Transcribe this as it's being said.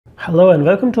Hello and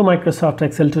welcome to Microsoft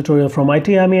Excel tutorial from IT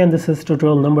Army, and this is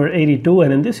tutorial number 82,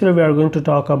 and in this video we are going to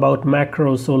talk about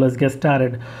macros. So let's get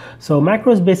started. So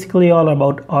macros is basically all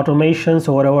about automation.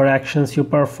 So whatever actions you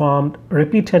performed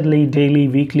repeatedly, daily,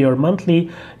 weekly or monthly,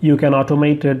 you can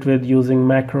automate it with using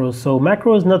macros. So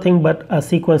macro is nothing but a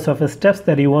sequence of steps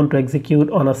that you want to execute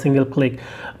on a single click.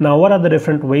 Now what are the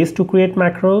different ways to create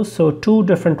macros? So two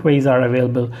different ways are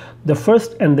available. The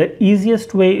first and the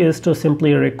easiest way is to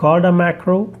simply record a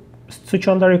macro, switch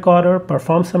on the recorder,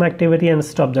 perform some activity and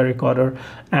stop the recorder,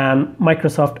 and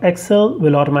Microsoft Excel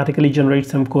will automatically generate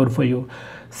some code for you.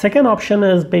 Second option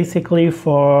is basically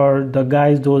for the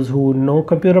guys, those who know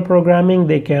computer programming.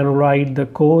 They can write the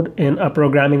code in a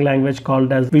programming language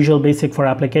called as Visual Basic for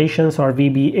Applications, or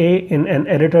VBA, in an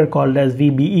editor called as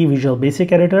VBE, Visual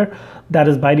Basic Editor, that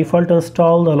is by default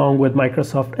installed along with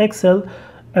Microsoft Excel,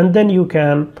 and then you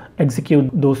can execute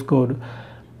those code.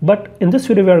 But in this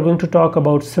video we are going to talk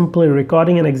about simply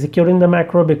recording and executing the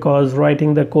macro, because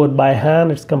writing the code by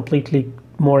hand is completely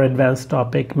more advanced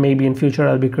topic. Maybe in future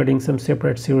I'll be creating some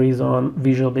separate series on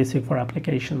Visual Basic for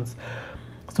Applications.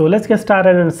 So let's get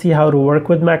started and see how to work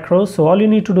with macros. So all you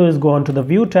need to do is go on to the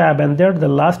View tab, and there the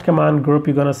last command group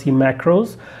you're gonna see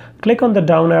macros. Click on the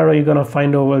down arrow, you're gonna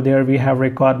find over there we have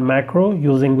record macro,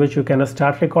 using which you can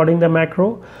start recording the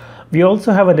macro. We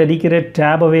also have a dedicated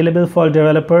tab available for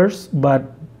developers,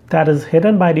 but that is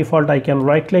hidden by default. I can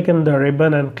right click in the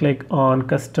ribbon and click on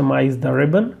customize the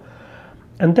ribbon,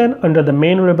 and then under the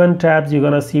main ribbon tabs you're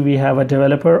gonna see we have a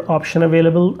developer option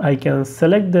available. I can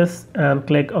select this and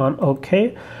click on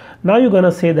OK. Now you're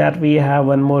gonna see that we have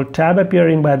one more tab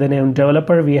appearing by the name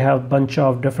developer. We have a bunch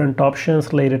of different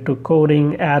options related to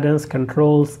coding, add-ins,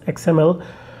 controls, XML,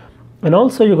 and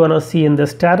also you're gonna see in the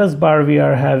status bar we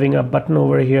are having a button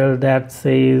over here that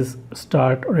says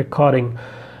start recording.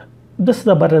 This is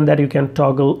the button that you can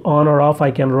toggle on or off.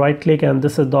 I can right click, and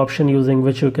this is the option using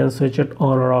which you can switch it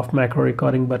on or off, macro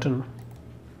recording button.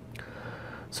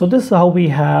 So this is how we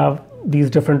have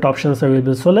these different options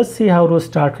available. So let's see how to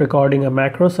start recording a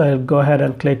macro. So I'll go ahead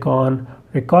and click on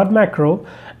record macro,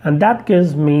 and that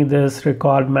gives me this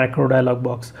record macro dialog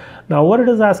box. Now what it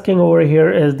is asking over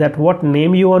here is that what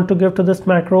name you want to give to this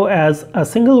macro. As a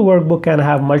single workbook can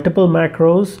have multiple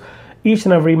macros, each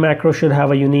and every macro should have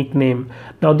a unique name.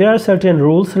 Now there are certain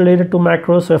rules related to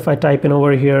macros. So if I type in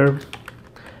over here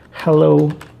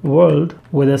hello world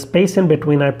with a space in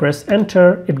between, I press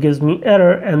enter, it gives me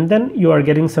error, and then you are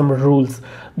getting some rules.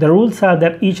 The rules are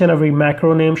that each and every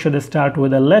macro name should start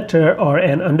with a letter or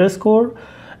an underscore,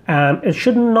 and it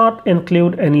should not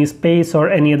include any space or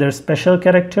any other special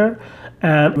character,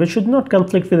 and which should not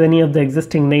conflict with any of the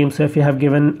existing names. So if you have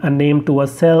given a name to a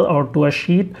cell or to a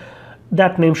sheet,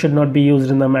 that name should not be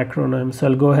used in the macro name. So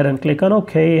I'll go ahead and click on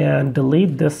OK and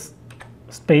delete this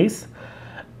space.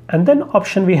 And then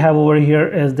option we have over here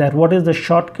is that what is the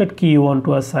shortcut key you want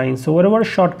to assign. So whatever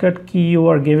shortcut key you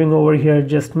are giving over here,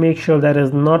 just make sure that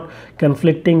is not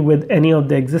conflicting with any of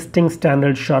the existing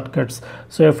standard shortcuts.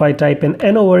 So if I type in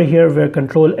N over here, where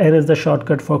Control N is the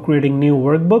shortcut for creating new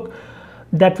workbook,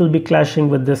 that will be clashing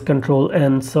with this Control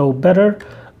N. So better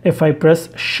if I press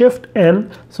Shift N,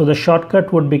 so the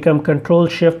shortcut would become Control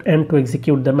Shift N to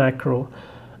execute the macro.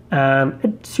 And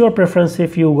it's your preference.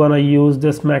 If you're gonna use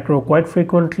this macro quite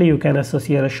frequently, you can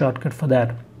associate a shortcut for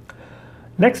that.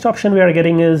 Next option we are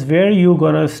getting is where you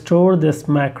gonna store this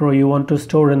macro. You want to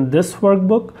store in this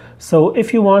workbook. So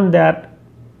if you want that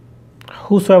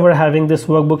whosoever having this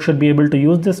workbook should be able to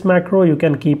use this macro, you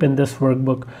can keep in this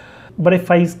workbook. But if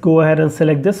I go ahead and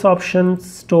select this option,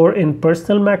 store in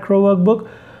personal macro workbook,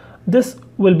 this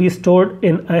will be stored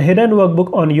in a hidden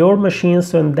workbook on your machine.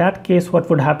 So in that case, what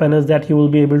would happen is that you will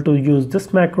be able to use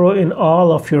this macro in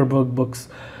all of your workbooks,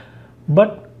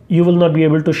 but you will not be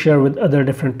able to share with other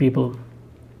different people.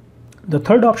 The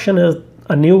third option is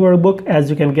a new workbook.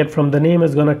 As you can get from the name,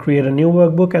 is going to create a new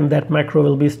workbook, and that macro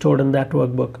will be stored in that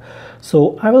workbook.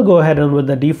 So I will go ahead and with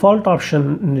the default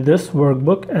option in this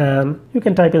workbook, and you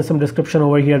can type in some description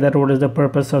over here that what is the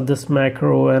purpose of this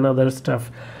macro and other stuff.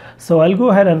 So I'll go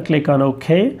ahead and click on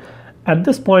OK. At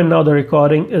this point now the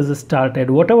recording is started.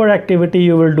 Whatever activity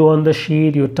you will do on the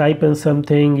sheet, you type in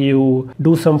something, you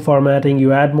do some formatting,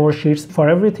 you add more sheets, for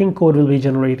everything code will be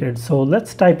generated. So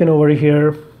let's type in over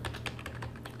here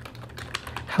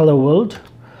hello world,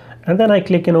 and then I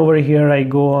click in over here. I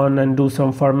go on and do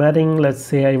some formatting. Let's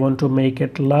say I want to make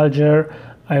it larger.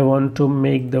 I want to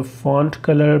make the font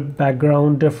color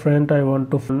background different. I want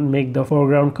to make the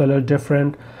foreground color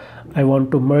different. I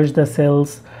want to merge the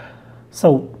cells.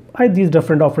 So these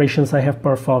different operations I have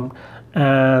performed.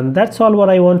 And that's all what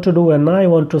I want to do, and now I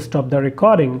want to stop the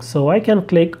recording. So I can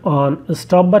click on the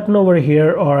stop button over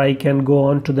here, or I can go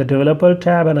on to the developer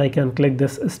tab and I can click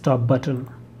this stop button.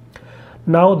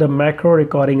 Now the macro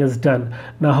recording is done.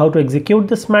 Now how to execute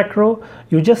this macro?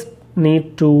 You just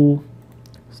need to,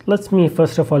 let me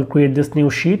first of all create this new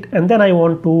sheet, and then I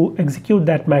want to execute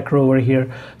that macro over here.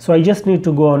 So I just need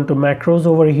to go on to macros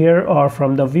over here, or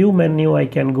from the view menu I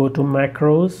can go to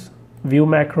macros, view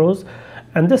macros,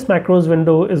 and this macros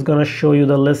window is going to show you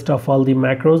the list of all the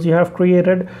macros you have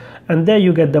created, and there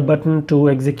you get the button to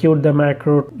execute the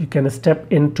macro. You can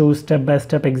step into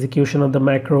step-by-step execution of the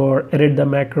macro, or edit the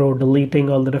macro, deleting,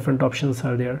 all the different options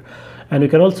are there. And you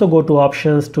can also go to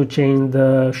options to change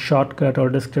the shortcut or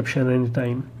description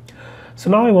anytime. So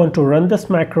now I want to run this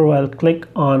macro. I'll click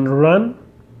on run,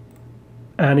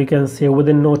 and you can see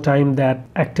within no time that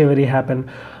activity happened.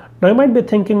 Now you might be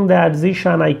thinking that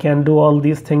Zeeshan, I can do all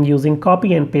these things using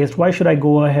copy and paste. Why should I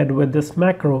go ahead with this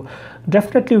macro?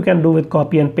 Definitely you can do with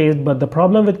copy and paste, but the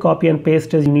problem with copy and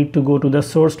paste is you need to go to the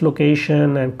source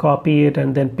location and copy it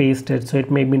and then paste it. So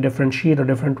it may be different sheet or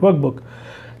different workbook.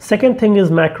 Second thing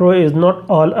is macro is not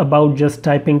all about just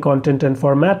typing content and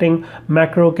formatting.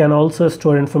 Macro can also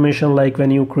store information, like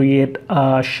when you create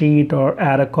a sheet or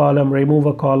add a column, remove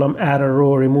a column, add a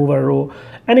row, remove a row,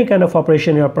 any kind of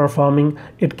operation you're performing,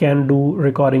 it can do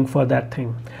recording for that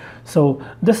thing. So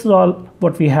this is all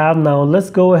what we have. Now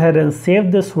let's go ahead and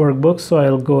save this workbook. So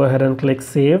I'll go ahead and click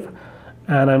save,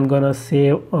 and I'm gonna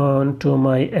save onto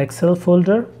my Excel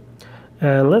folder,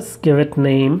 and let's give it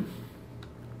name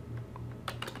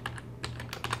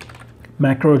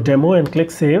macro demo and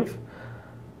click save.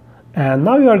 And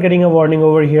now you are getting a warning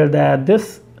over here that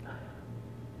this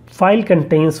file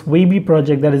contains VB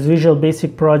project, that is Visual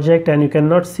Basic project, and you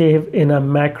cannot save in a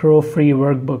macro free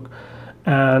workbook.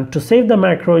 And to save the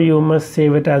macro, you must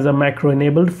save it as a macro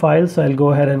enabled file. So I'll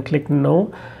go ahead and click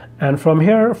no, and from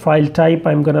here file type,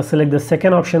 I'm going to select the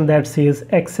second option that says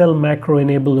Excel macro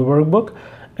enabled workbook,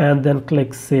 and then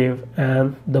click save,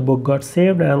 and the book got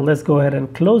saved. And let's go ahead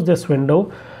and close this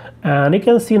window. And you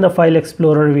can see in the file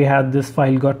explorer we had this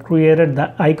file got created.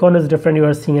 The icon is different. You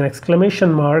are seeing an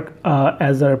exclamation mark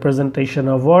as a representation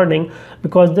of warning,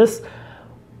 because this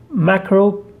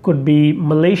macro could be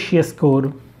malicious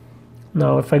code.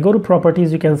 Now if I go to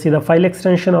properties, you can see the file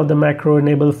extension of the macro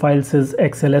enable files is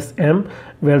XLSM,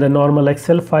 where the normal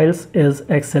Excel files is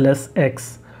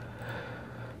XLSX.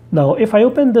 Now if I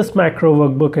open this macro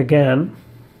workbook again,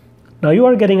 now you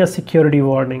are getting a security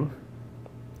warning.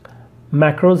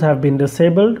 Macros have been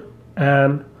disabled,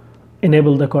 and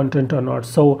enable the content or not.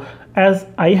 So as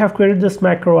I have created this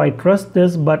macro, I trust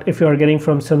this, but if you are getting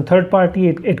from some third party,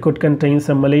 it could contain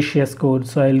some malicious code.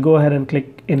 So I'll go ahead and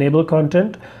click enable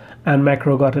content, and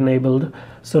macro got enabled.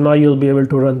 So now you'll be able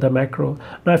to run the macro.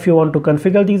 Now if you want to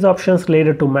configure these options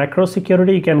related to macro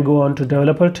security, you can go on to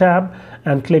developer tab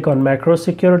and click on macro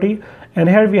security, and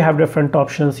here we have different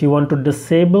options. You want to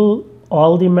disable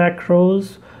all the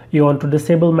macros, you want to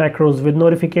disable macros with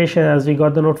notification, as we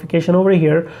got the notification over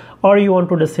here, or you want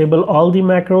to disable all the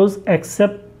macros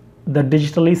except the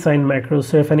digitally signed macros.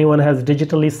 So if anyone has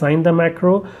digitally signed the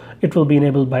macro, it will be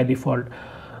enabled by default.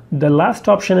 The last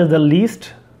option is the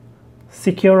least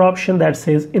secure option that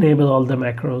says enable all the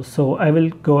macros. So I will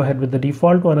go ahead with the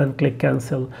default one and click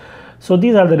cancel. So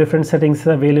these are the different settings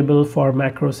available for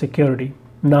macro security.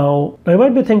 Now you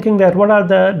might be thinking that what are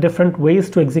the different ways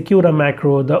to execute a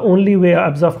macro? The only way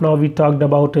as of now we talked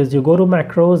about is you go to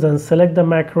macros and select the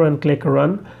macro and click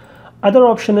run. Other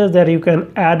option is that you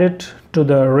can add it to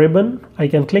the ribbon. I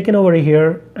can click in over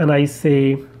here and I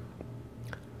say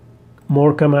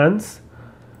more commands,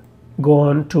 go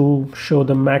on to show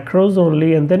the macros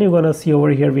only, and then you're gonna see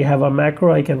over here we have a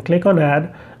macro. I can click on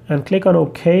add and click on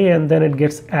OK, and then it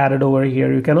gets added over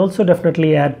here. You can also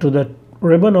definitely add to the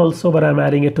ribbon also, but I'm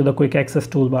adding it to the quick access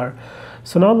toolbar.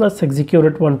 So now let's execute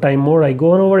it one time more. I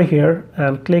go on over here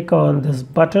and click on this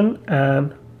button,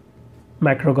 and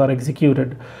macro got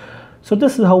executed. So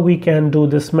this is how we can do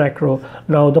this macro.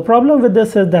 Now the problem with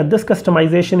this is that this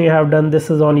customization you have done, this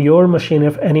is on your machine.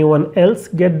 If anyone else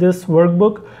get this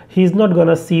workbook, he's not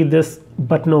gonna see this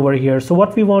button over here. So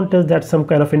what we want is that some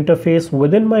kind of interface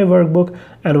within my workbook,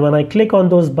 and when I click on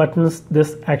those buttons,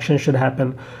 this action should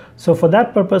happen. So for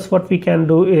that purpose, what we can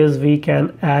do is we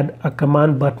can add a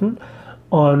command button.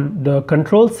 On the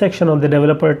control section of the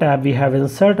developer tab, we have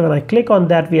insert. When I click on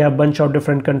that, we have a bunch of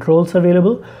different controls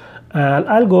available. And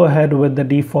I'll go ahead with the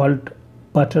default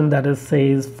button that is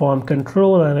says form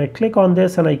control, and I click on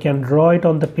this and I can draw it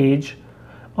on the page,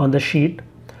 on the sheet.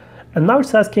 And now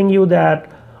it's asking you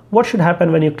that what should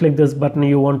happen when you click this button?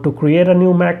 You want to create a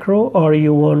new macro, or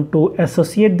you want to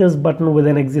associate this button with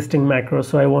an existing macro.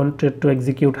 So I want it to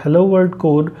execute hello world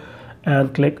code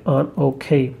and click on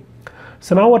OK.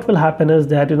 So now what will happen is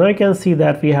that, you can see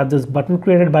that we have this button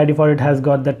created. By default, it has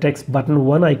got the text button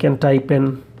 1. I can type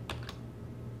in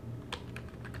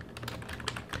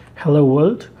hello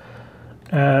world,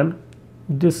 and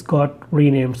this got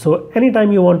renamed. So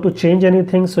anytime you want to change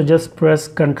anything, so just press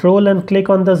Control and click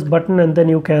on this button, and then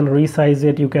you can resize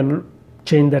it. You can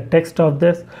change the text of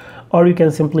this, or you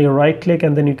can simply right click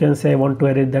and then you can say I want to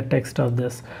edit the text of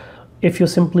this. If you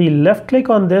simply left click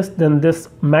on this, then this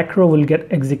macro will get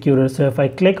executed. So if I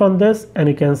click on this, and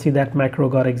you can see that macro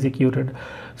got executed.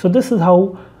 So this is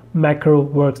how macro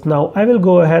works. Now I will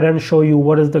go ahead and show you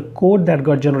what is the code that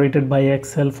got generated by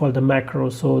Excel for the macro.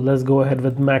 So let's go ahead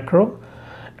with macro.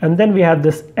 And then we have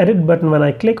this edit button. When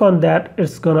I click on that,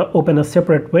 it's going to open a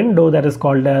separate window that is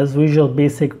called as Visual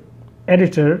Basic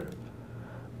Editor.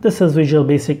 This is Visual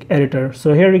Basic Editor.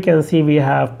 So here you can see we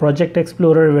have Project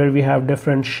Explorer, where we have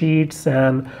different sheets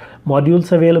and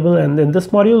modules available. And in this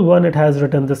module 1, it has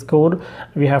written this code.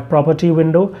 We have property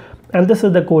window, and this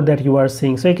is the code that you are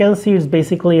seeing. So you can see it's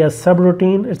basically a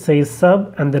subroutine. It says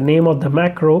sub and the name of the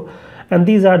macro, and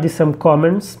these are some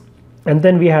comments. And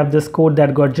then we have this code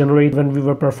that got generated when we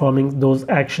were performing those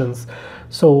actions.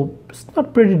 So it's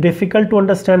not pretty difficult to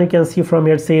understand. You can see from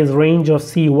here it says range of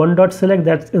C1.select.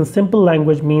 That in simple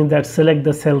language means that select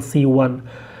the cell C1.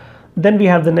 Then we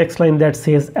have the next line that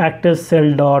says active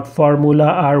cell dot formula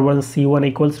R1 C1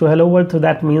 equals to hello world. So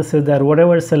that means that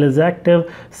whatever cell is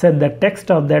active, set the text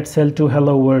of that cell to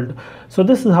hello world. So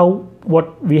this is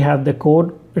what we have the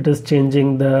code. It is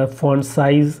changing the font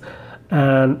size,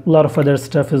 and a lot of other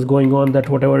stuff is going on, that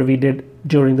whatever we did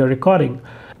during the recording,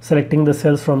 selecting the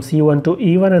cells from C1 to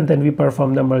E1, and then we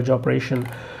perform the merge operation.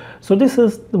 So this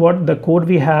is what the code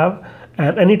we have,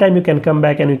 and anytime you can come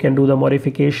back and you can do the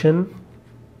modification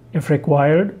if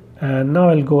required. And now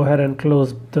I'll go ahead and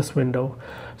close this window.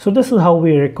 So this is how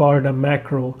we record a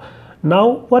macro.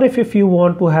 Now what if you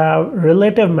want to have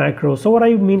relative macro? So what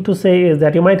I mean to say is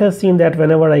that you might have seen that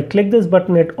whenever I click this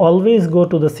button, it always go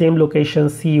to the same location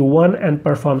C1 and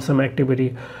perform some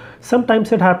activity.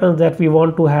 Sometimes it happens that we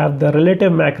want to have the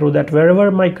relative macro, that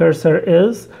wherever my cursor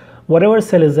is, whatever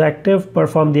cell is active,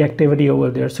 perform the activity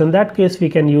over there. So in that case, we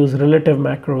can use relative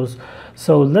macros.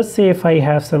 So let's say if I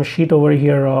have some sheet over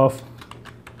here of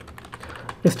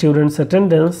students'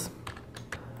 attendance,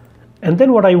 and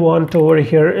then what I want over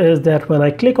here is that when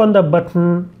I click on the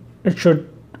button, it should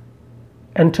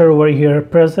enter over here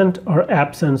present or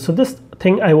absent. So this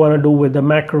thing I want to do with the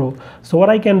macro. So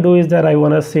what I can do is that I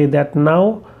want to say that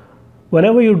now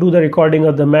whenever you do the recording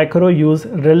of the macro, use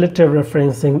relative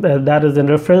referencing, that is in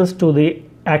reference to the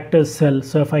active cell.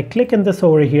 So if I click in this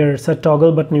over here, it's a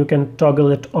toggle button. You can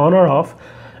toggle it on or off.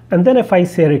 And then if I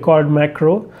say record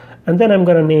macro, and then I'm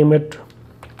going to name it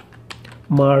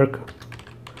mark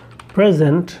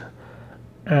present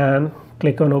and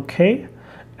click on OK.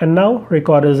 And now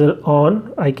record is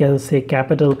on. I can say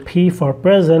capital P for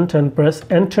present and press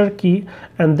enter key,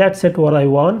 and that's it what I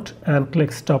want, and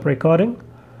click stop recording.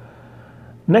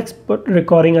 Next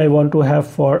recording I want to have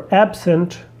for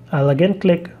absent, I'll again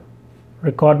click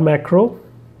record macro,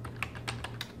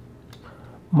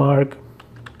 mark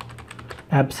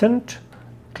absent,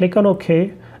 click on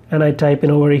OK, and I type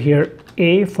in over here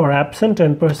A for absent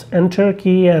and press enter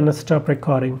key and stop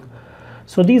recording.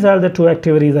 So these are the two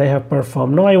activities I have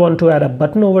performed. Now I want to add a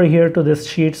button over here to this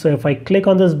sheet. So if I click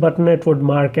on this button, it would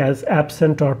mark as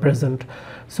absent or present.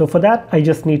 So for that, I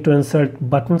just need to insert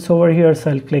buttons over here.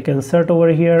 So I'll click insert over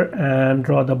here and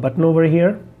draw the button over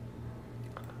here.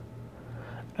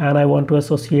 And I want to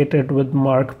associate it with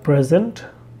mark present.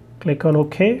 Click on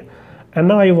OK. And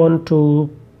now I want to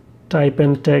type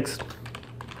in text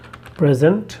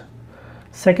present.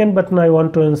 Second button I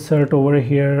want to insert over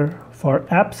here for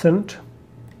absent.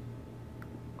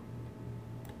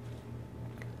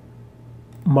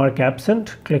 Mark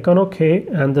absent, click on OK,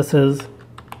 and this is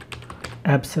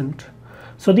absent.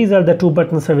 So these are the two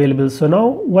buttons available. So now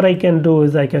what I can do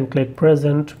is I can click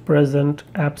present, present,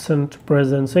 absent,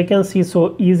 present. So you can see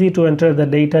so easy to enter the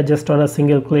data just on a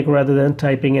single click rather than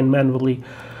typing in manually.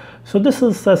 So this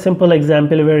is a simple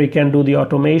example where you can do the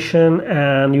automation,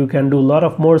 and you can do a lot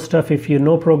of more stuff. If you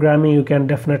know programming, you can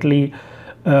definitely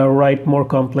write more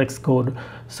complex code.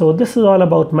 So this is all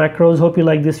about macros. Hope you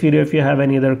like this video. If you have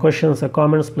any other questions or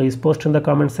comments, please post in the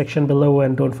comment section below,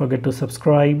 and don't forget to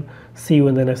subscribe. See you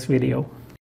in the next video.